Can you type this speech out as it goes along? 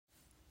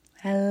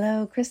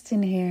Hello,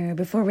 Kristen here.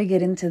 Before we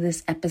get into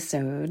this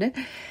episode,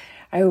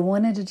 I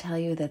wanted to tell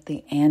you that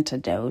The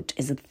Antidote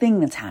is a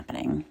thing that's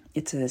happening.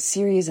 It's a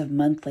series of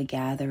monthly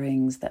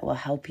gatherings that will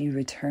help you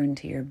return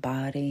to your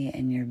body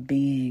and your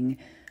being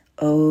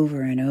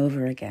over and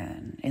over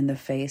again in the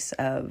face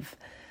of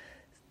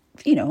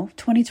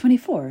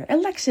 2024,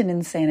 election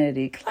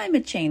insanity,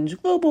 climate change,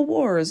 global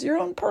wars, your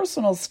own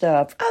personal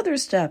stuff, other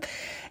stuff.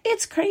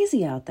 It's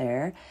crazy out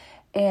there.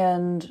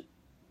 And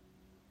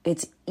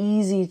it's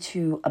easy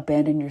to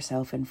abandon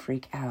yourself and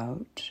freak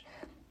out.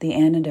 The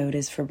antidote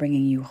is for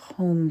bringing you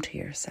home to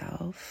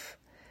yourself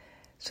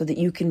so that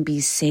you can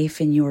be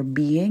safe in your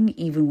being,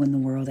 even when the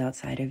world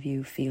outside of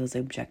you feels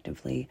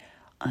objectively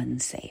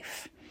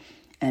unsafe.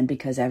 And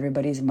because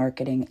everybody's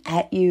marketing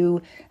at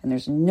you and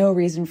there's no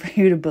reason for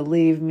you to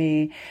believe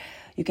me,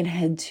 you can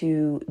head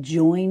to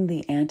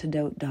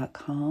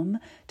jointheantidote.com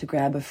to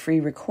grab a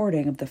free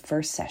recording of the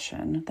first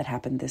session that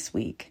happened this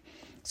week,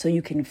 so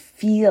you can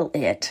feel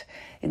it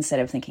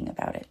instead of thinking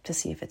about it, to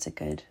see if it's a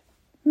good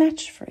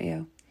match for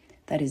you.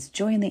 That is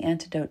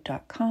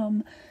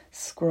jointheantidote.com.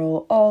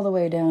 Scroll all the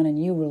way down and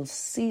you will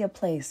see a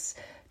place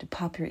to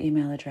pop your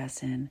email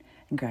address in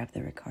and grab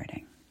the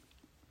recording.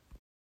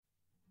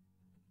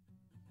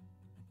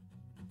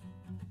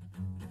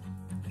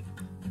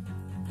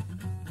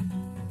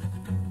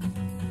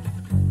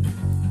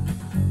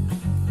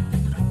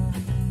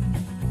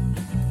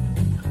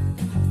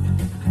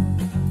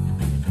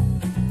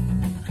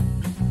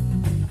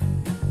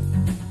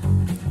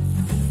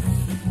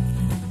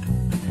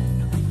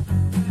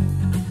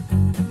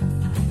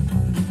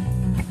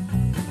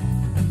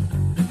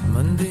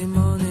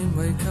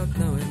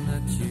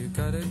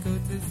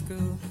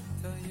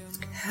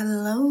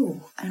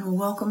 Hello, and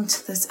welcome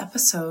to this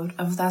episode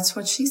of That's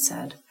What She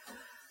Said.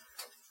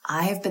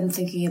 I have been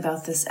thinking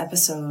about this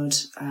episode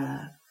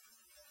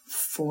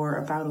for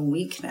about a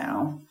week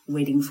now,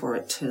 waiting for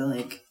it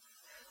to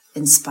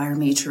inspire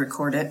me to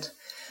record it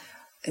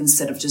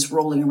instead of just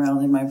rolling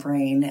around in my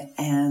brain.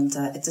 And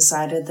it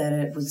decided that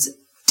it was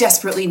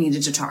desperately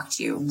needed to talk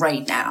to you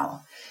right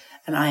now.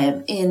 And I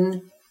am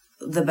in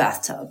the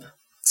bathtub,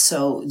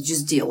 so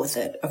just deal with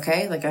it,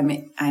 okay?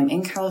 I'm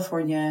in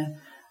California.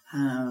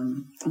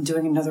 I'm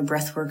doing another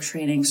breathwork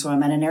training, so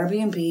I'm at an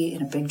Airbnb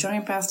in a big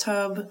giant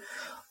bathtub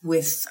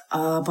with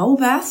a bubble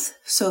bath.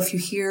 So if you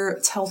hear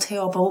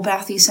telltale bubble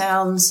bathy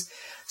sounds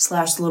 /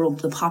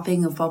 the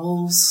popping of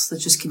bubbles that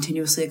just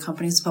continuously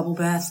accompanies the bubble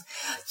bath,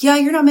 yeah,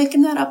 you're not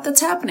making that up. That's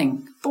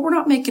happening, but we're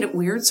not making it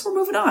weird, so we're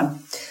moving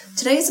on.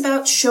 Today is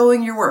about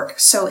showing your work.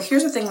 So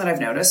here's the thing that I've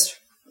noticed,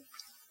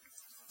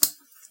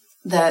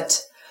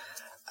 that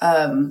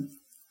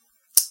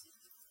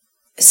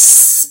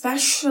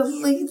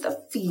especially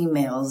the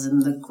females in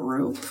the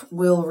group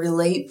will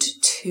relate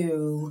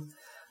to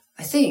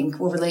how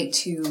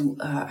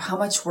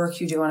much work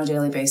you do on a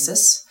daily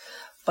basis,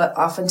 but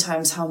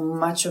oftentimes how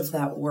much of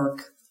that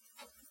work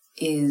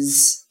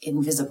is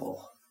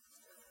invisible.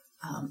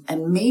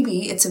 And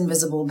maybe it's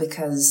invisible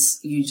because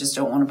you just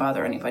don't want to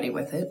bother anybody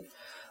with it.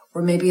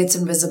 Or maybe it's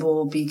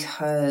invisible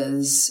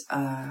because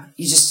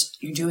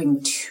you're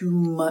doing too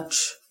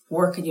much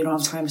work and you don't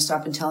have time to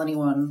stop and tell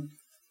anyone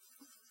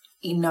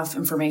enough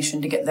information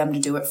to get them to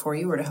do it for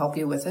you or to help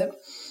you with it.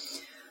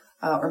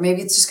 Or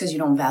maybe it's just because you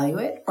don't value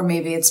it. Or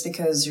maybe it's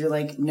because you're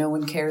like, no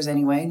one cares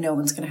anyway. No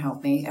one's going to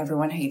help me.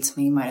 Everyone hates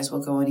me. Might as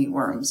well go and eat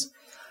worms.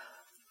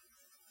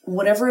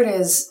 Whatever it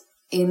is,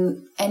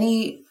 in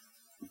any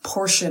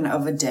portion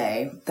of a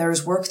day,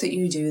 there's work that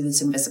you do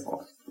that's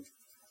invisible.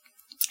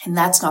 And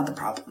that's not the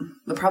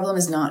problem. The problem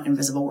is not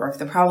invisible work.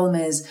 The problem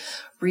is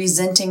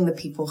resenting the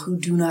people who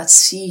do not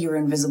see your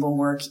invisible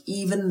work,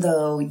 even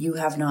though you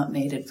have not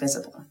made it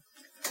visible.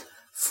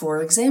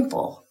 For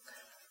example,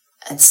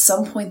 at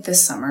some point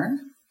this summer,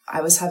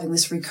 I was having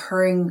this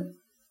recurring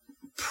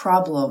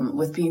problem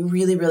with being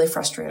really, really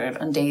frustrated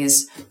on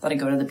days that I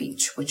go to the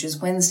beach, which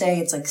is Wednesday.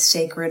 It's like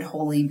sacred,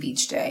 holy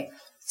beach day.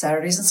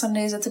 Saturdays and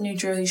Sundays at the New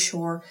Jersey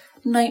shore,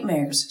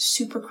 nightmares,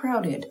 super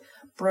crowded,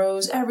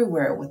 bros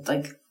everywhere with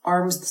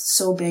arms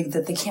so big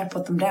that they can't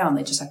put them down.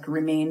 They just have to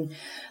remain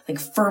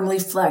firmly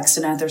flexed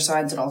and at their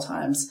sides at all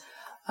times.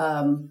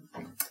 And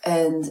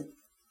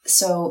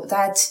so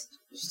that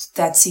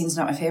scene's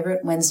not my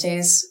favorite.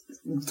 Wednesdays,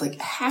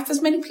 half as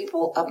many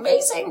people.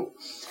 Amazing.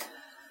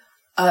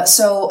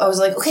 So I was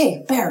like,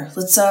 okay, Bear,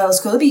 let's go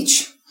to the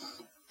beach.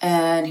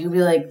 And he would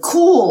be like,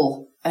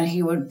 cool. And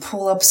he would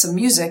pull up some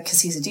music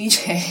because he's a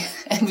DJ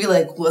and be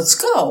like, let's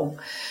go.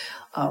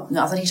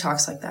 Not that he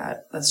talks like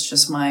that. That's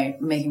just my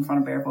making fun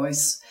of Bear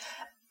voice.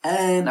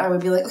 And I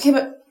would be like, okay,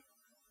 but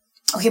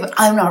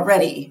I'm not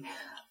ready.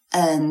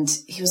 And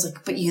he was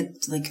like, but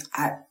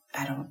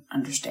I don't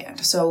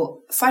understand.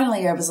 So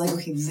finally I was like,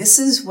 okay, this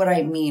is what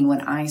I mean when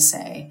I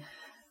say,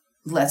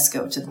 let's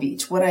go to the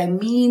beach. What I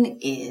mean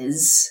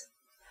is,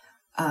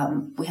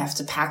 We have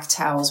to pack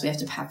towels. We have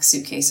to pack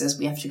suitcases.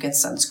 We have to get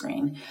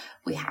sunscreen.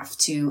 We have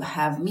to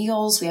have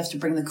meals. We have to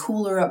bring the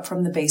cooler up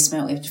from the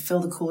basement. We have to fill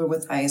the cooler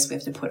with ice. We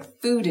have to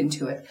put food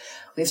into it.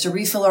 We have to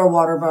refill our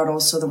water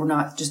bottles so that we're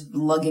not just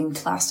lugging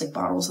plastic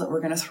bottles that we're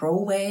going to throw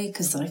away,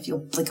 because then I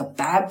feel like a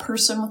bad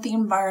person with the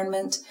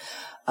environment.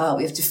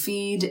 We have to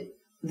feed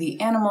the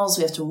animals.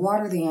 We have to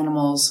water the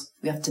animals.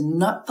 We have to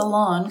nut the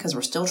lawn because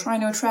we're still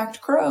trying to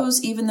attract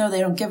crows, even though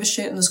they don't give a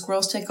shit and the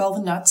squirrels take all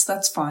the nuts.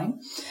 That's fine.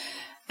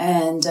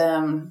 And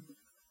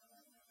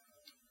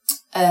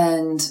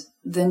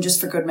then just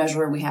for good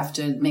measure, we have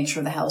to make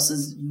sure the house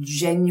is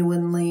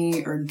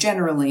genuinely or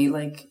generally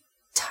like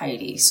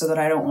tidy so that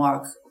I don't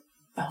walk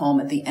home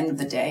at the end of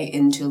the day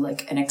into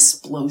like an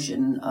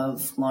explosion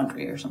of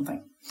laundry or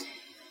something.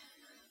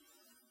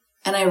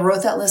 And I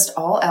wrote that list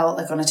all out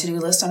like on a to-do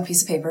list on a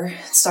piece of paper,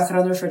 stuck it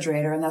on the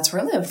refrigerator, and that's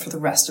where I lived for the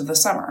rest of the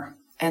summer.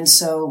 And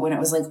so when it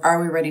was like,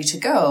 are we ready to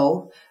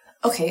go?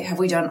 Okay, have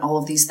we done all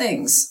of these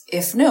things?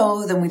 If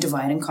no, then we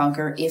divide and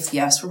conquer. If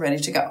yes, we're ready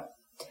to go.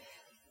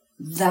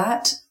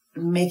 That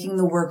making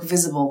the work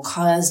visible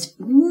caused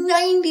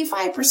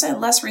 95%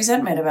 less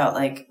resentment about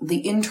like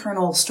the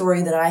internal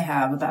story that I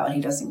have about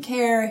he doesn't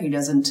care, he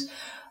doesn't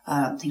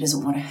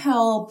want to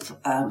help,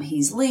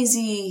 he's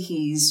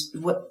lazy,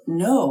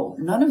 no,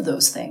 none of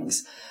those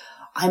things.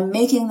 I'm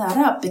making that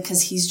up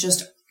because he's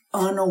just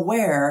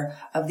unaware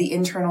of the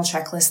internal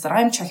checklist that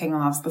I'm checking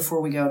off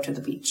before we go to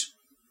the beach.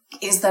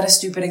 Is that a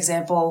stupid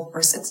example? Or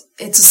it's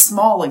a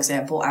small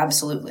example?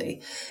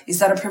 Absolutely. Is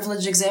that a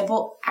privileged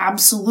example?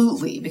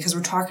 Absolutely. Because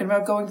we're talking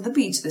about going to the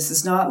beach. This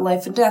is not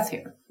life and death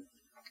here.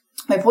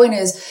 My point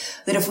is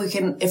that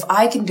if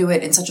I can do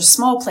it in such a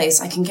small place,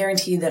 I can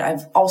guarantee that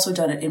I've also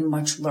done it in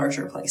much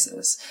larger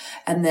places.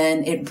 And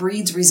then it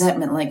breeds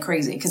resentment like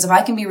crazy. Because if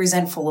I can be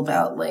resentful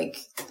about like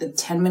the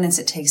 10 minutes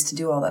it takes to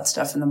do all that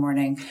stuff in the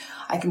morning,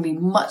 I can be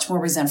much more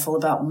resentful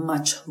about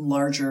much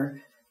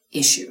larger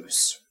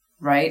issues.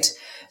 Right?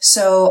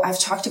 So I've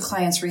talked to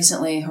clients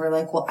recently who are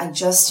like, well,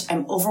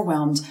 I'm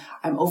overwhelmed.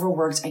 I'm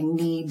overworked.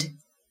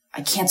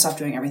 I can't stop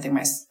doing everything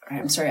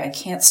I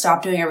can't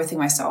stop doing everything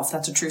myself.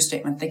 That's a true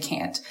statement. They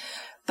can't,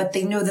 but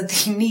they know that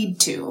they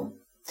need to.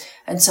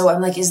 And so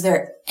I'm like, is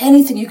there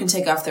anything you can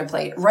take off their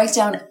plate? Write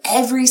down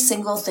every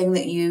single thing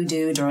that you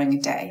do during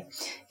a day.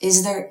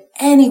 Is there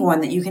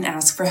anyone that you can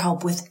ask for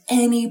help with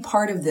any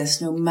part of this,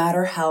 no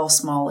matter how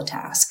small a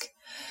task?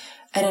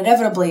 And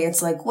inevitably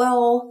it's like,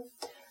 well,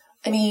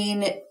 I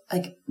mean,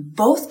 like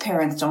both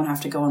parents don't have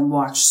to go and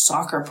watch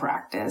soccer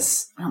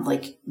practice. And I'm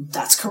like,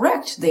 that's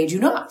correct. They do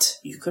not.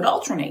 You could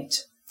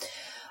alternate.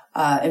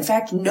 In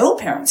fact, no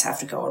parents have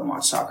to go and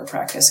watch soccer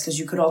practice because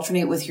you could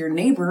alternate with your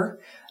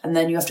neighbor and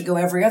then you have to go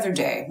every other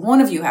day.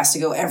 One of you has to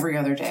go every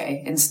other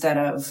day instead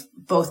of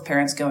both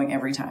parents going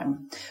every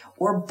time.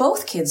 Or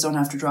both kids don't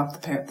have to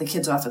drop the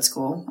kids off at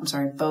school.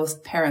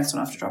 Both parents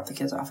don't have to drop the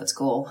kids off at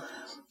school.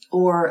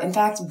 Or in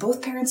fact,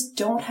 both parents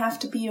don't have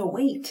to be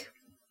awake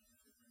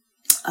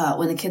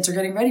when the kids are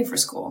getting ready for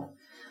school.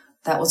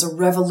 That was a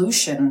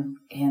revolution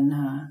in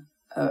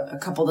a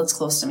couple that's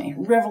close to me.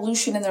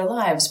 Revolution in their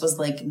lives was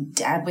like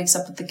dad wakes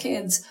up with the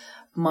kids,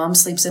 mom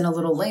sleeps in a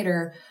little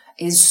later,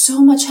 is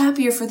so much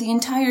happier for the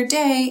entire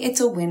day.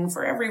 It's a win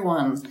for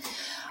everyone.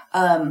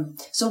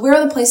 So where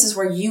are the places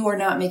where you are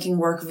not making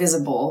work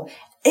visible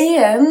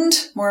and,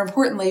 more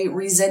importantly,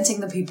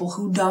 resenting the people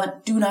who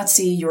do not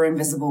see your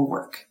invisible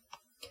work?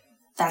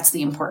 That's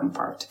the important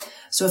part.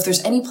 So if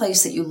there's any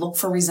place that you look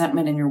for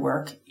resentment in your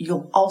work,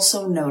 you'll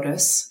also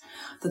notice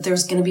that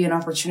there's going to be an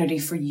opportunity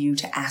for you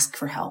to ask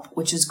for help,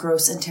 which is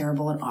gross and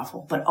terrible and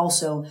awful, but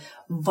also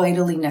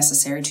vitally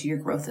necessary to your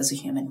growth as a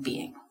human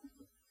being.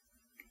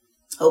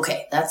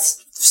 Okay,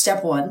 that's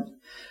step one,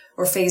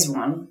 or phase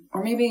one,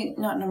 or maybe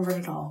not numbered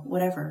at all,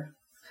 whatever.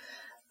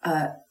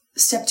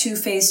 Step two,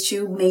 phase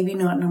two, maybe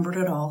not numbered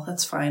at all.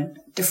 That's fine.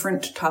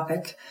 Different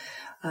topic,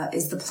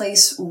 is the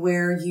place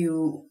where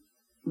you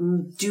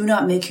do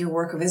not make your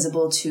work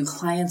visible to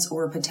clients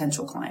or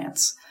potential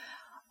clients.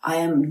 I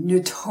am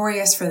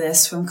notorious for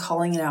this, so I'm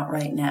calling it out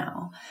right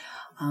now.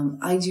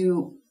 I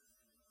do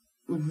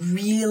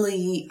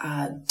really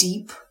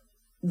deep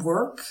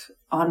work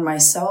on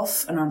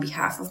myself and on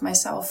behalf of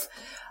myself.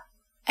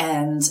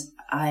 And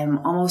I'm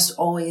almost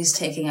always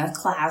taking a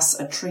class,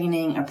 a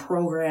training, a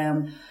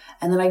program,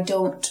 and then I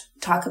don't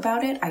talk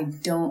about it. I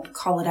don't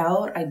call it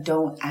out. I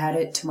don't add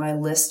it to my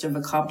list of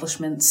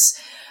accomplishments.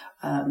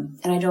 And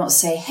I don't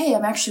say, hey,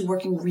 I'm actually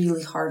working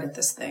really hard at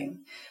this thing.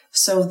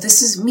 So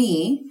this is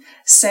me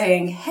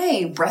saying,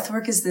 hey,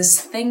 breathwork is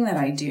this thing that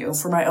I do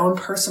for my own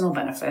personal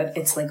benefit.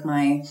 It's like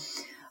my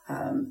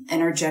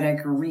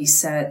energetic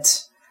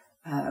reset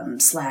 /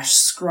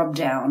 scrub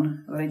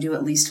down that I do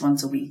at least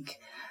once a week.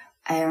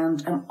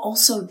 And I'm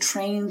also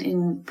trained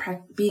in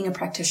being a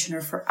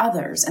practitioner for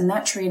others. And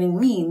that training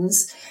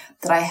means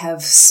that I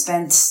have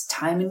spent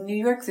time in New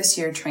York this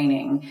year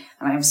training,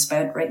 and I've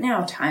spent right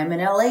now time in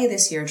LA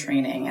this year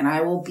training, and I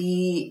will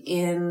be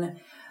in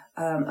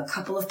a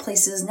couple of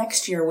places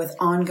next year with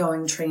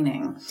ongoing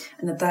training.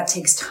 And that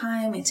takes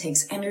time, it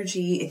takes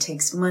energy, it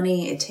takes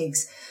money, it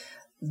takes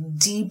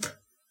deep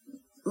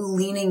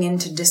leaning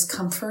into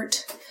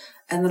discomfort.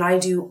 And then I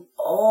do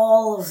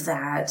all of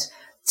that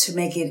to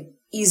make it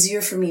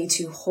easier for me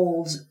to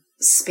hold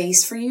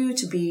space for you,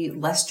 to be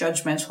less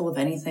judgmental of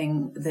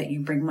anything that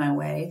you bring my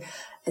way,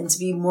 and to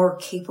be more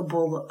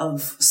capable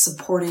of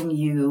supporting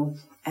you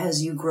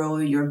as you grow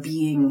your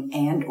being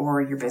and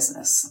or your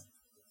business.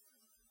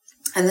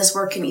 And this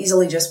work can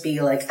easily just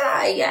be like,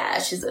 yeah,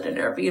 she's at an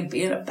Airbnb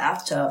in a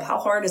bathtub. How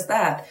hard is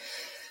that?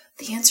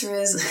 The answer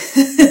is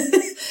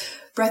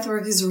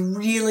breathwork is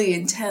really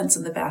intense,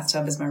 and the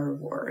bathtub is my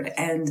reward.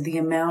 And the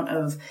amount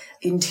of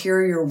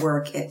interior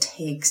work it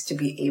takes to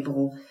be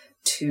able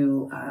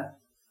to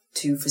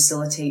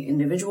facilitate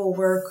individual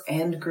work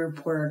and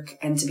group work,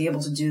 and to be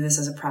able to do this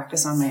as a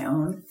practice on my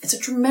own, it's a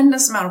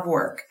tremendous amount of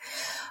work.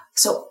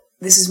 So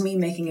this is me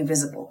making it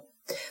visible.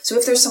 So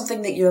if there's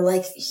something that you're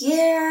like,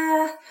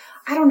 yeah,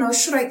 I don't know,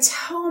 should I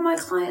tell my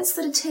clients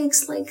that it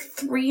takes like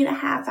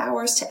 3.5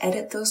 hours to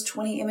edit those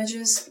 20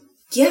 images?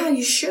 Yeah,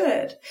 you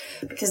should,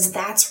 because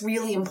that's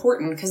really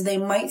important, because they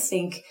might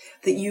think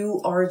that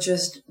you are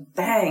just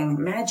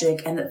bang,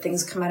 magic, and that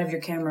things come out of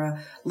your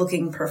camera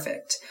looking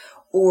perfect.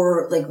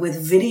 Or like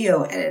with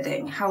video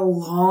editing, how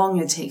long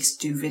it takes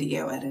to do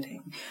video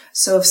editing.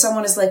 So if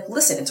someone is like,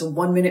 listen, it's a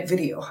 1-minute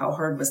video, how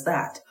hard was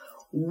that?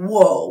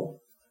 Whoa.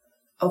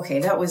 Okay,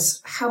 that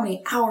was how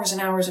many hours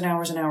and hours and hours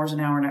and hours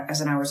and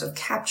hours of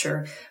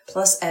capture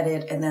plus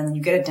edit, and then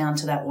you get it down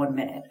to that 1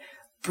 minute.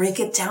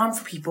 Break it down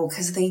for people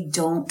because they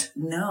don't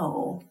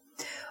know.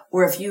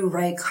 Or if you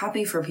write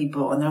copy for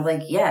people and they're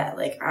like, yeah,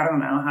 like, I don't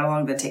know, how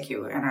long did it take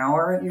you? An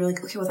hour? And you're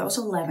like, okay, well, that was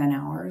 11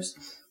 hours.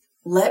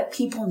 Let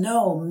people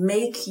know.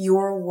 Make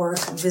your work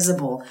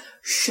visible.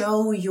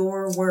 Show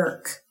your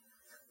work.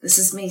 This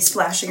is me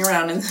splashing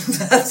around in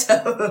the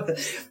bathtub.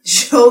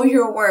 Show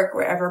your work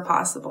wherever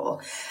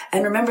possible.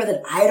 And remember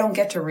that I don't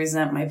get to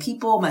resent my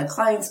people, my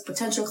clients,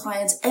 potential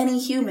clients, any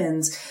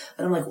humans.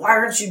 And I'm like, why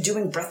aren't you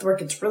doing breath work?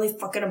 It's really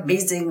fucking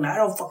amazing. And I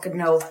don't fucking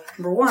know.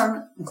 Number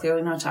one, I'm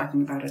clearly not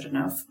talking about it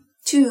enough.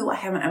 2, I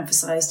haven't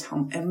emphasized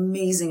how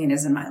amazing it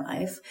is in my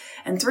life.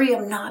 And 3,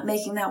 I'm not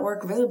making that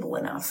work visible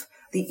enough.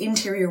 The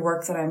interior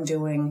work that I'm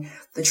doing,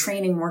 the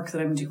training work that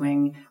I'm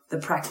doing, the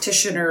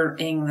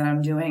practitioner-ing that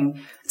I'm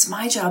doing, it's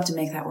my job to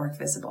make that work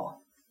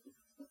visible.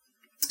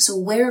 So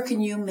where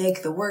can you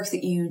make the work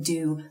that you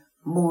do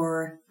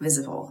more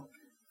visible?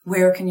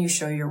 Where can you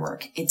show your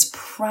work? It's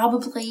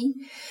probably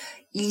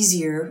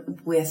easier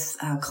with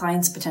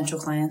clients, potential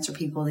clients, or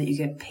people that you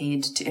get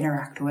paid to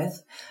interact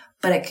with,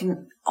 but it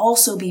can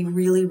also be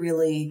really,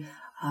 really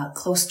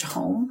close to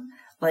home,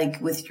 like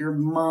with your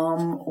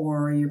mom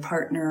or your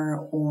partner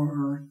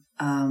or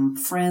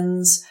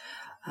friends,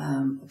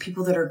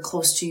 people that are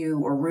close to you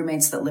or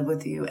roommates that live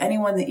with you.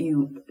 Anyone that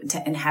you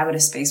inhabit a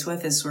space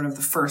with is sort of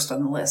the first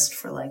on the list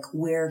for like,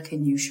 where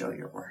can you show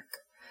your work?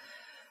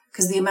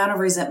 Because the amount of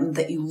resentment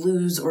that you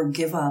lose or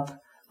give up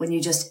when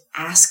you just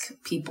ask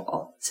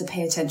people to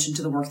pay attention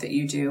to the work that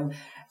you do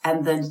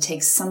and then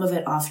take some of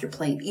it off your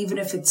plate, even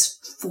if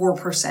it's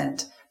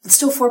 4%, it's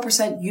still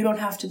 4% you don't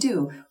have to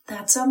do.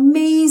 That's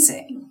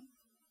amazing,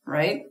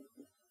 right?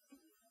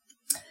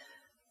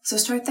 So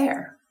start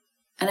there.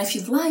 And if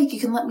you'd like, you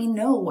can let me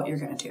know what you're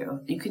going to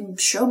do. You can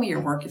show me your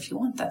work if you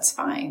want. That's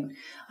fine.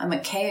 I'm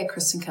at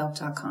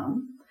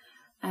kay@kristenkelp.com.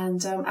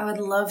 And I would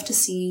love to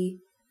see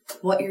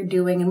what you're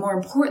doing, and more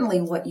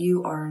importantly, what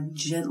you are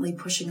gently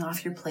pushing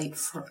off your plate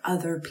for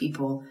other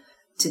people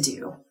to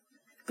do.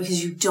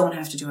 Because you don't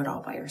have to do it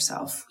all by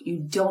yourself. You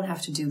don't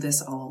have to do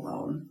this all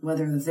alone.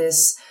 Whether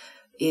this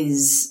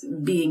is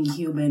being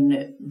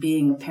human,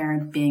 being a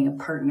parent, being a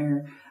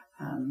partner,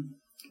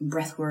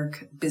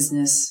 breathwork,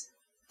 business,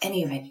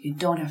 any of it, you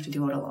don't have to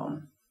do it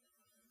alone.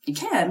 You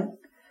can,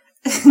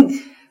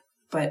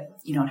 but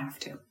you don't have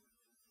to.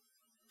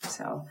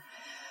 So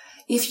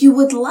if you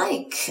would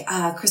like,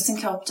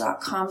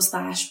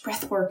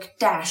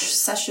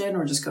 kristenkelp.com/breathwork-session,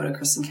 or just go to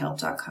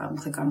kristenkelp.com,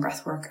 click on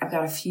breathwork. I've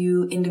got a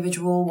few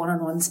individual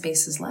one-on-one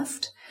spaces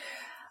left.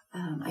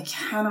 I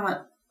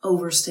cannot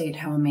overstate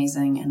how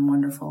amazing and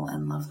wonderful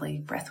and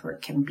lovely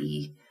breathwork can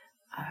be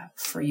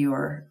for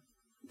your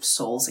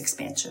soul's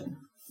expansion.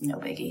 No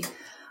biggie.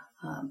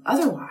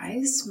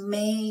 Otherwise,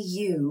 may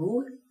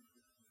you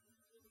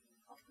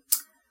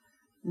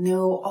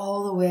know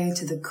all the way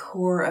to the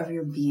core of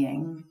your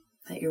being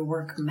that your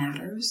work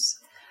matters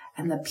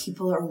and that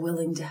people are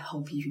willing to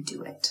help you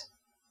do it.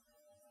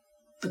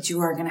 But you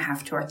are going to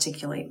have to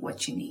articulate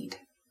what you need.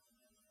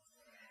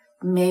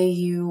 May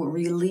you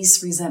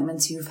release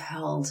resentments you've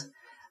held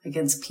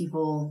against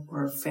people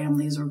or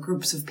families or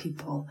groups of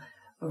people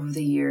over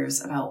the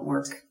years about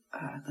work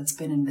that's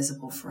been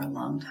invisible for a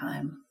long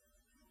time.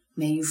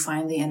 May you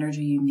find the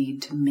energy you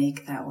need to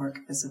make that work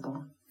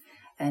visible,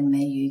 and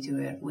may you do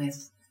it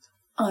with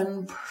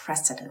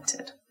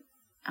unprecedented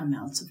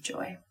amounts of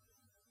joy.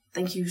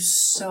 Thank you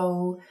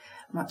so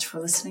much for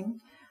listening.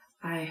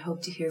 I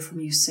hope to hear from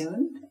you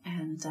soon,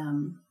 and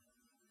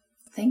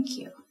thank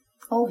you,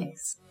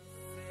 always.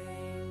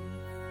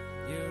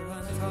 You're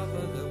on top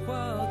of the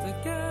world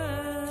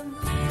again.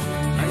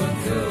 You're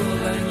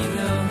cool and you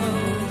know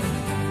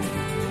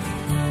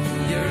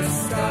you're a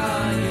star.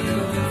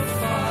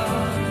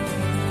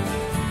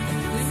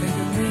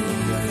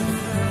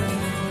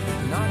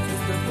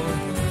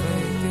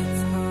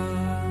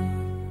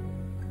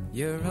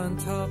 on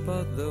top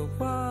of the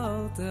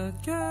world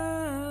again.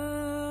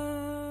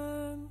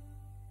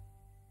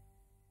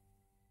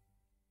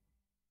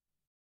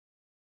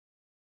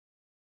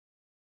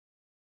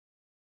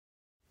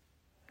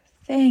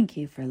 Thank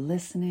you for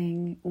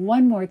listening.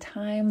 One more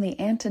time, The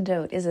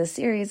Antidote is a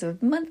series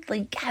of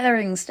monthly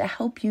gatherings to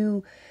help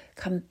you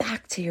come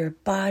back to your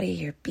body,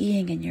 your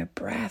being, and your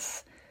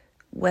breath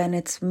when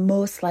it's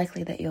most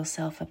likely that you'll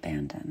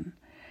self-abandon.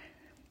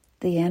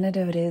 The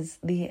antidote is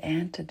the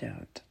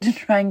antidote to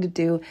trying to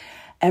do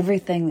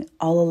everything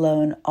all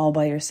alone, all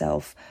by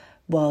yourself,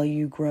 while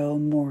you grow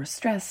more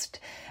stressed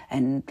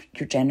and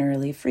you're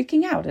generally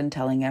freaking out and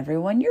telling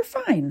everyone you're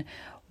fine,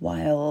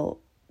 while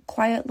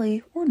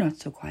quietly or not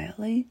so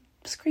quietly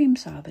scream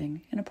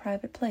sobbing in a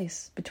private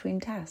place between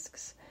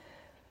tasks.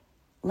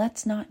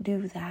 Let's not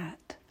do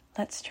that.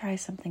 Let's try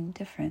something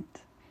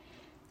different.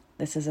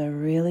 This is a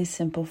really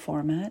simple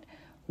format,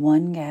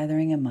 one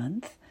gathering a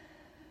month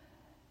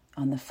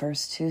on the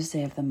first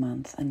Tuesday of the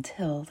month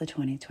until the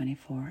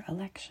 2024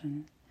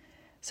 election.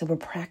 So we're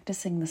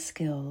practicing the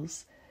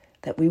skills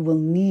that we will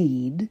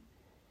need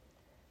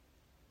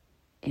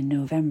in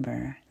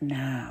November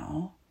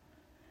now.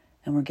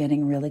 And we're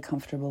getting really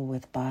comfortable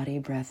with body,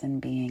 breath,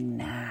 and being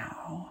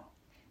now.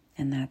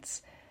 And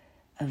that's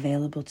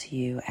available to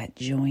you at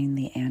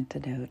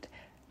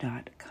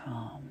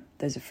jointheantidote.com.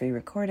 There's a free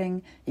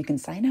recording. You can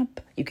sign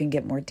up. You can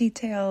get more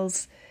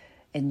details.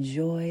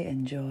 Enjoy,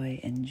 enjoy,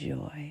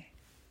 enjoy.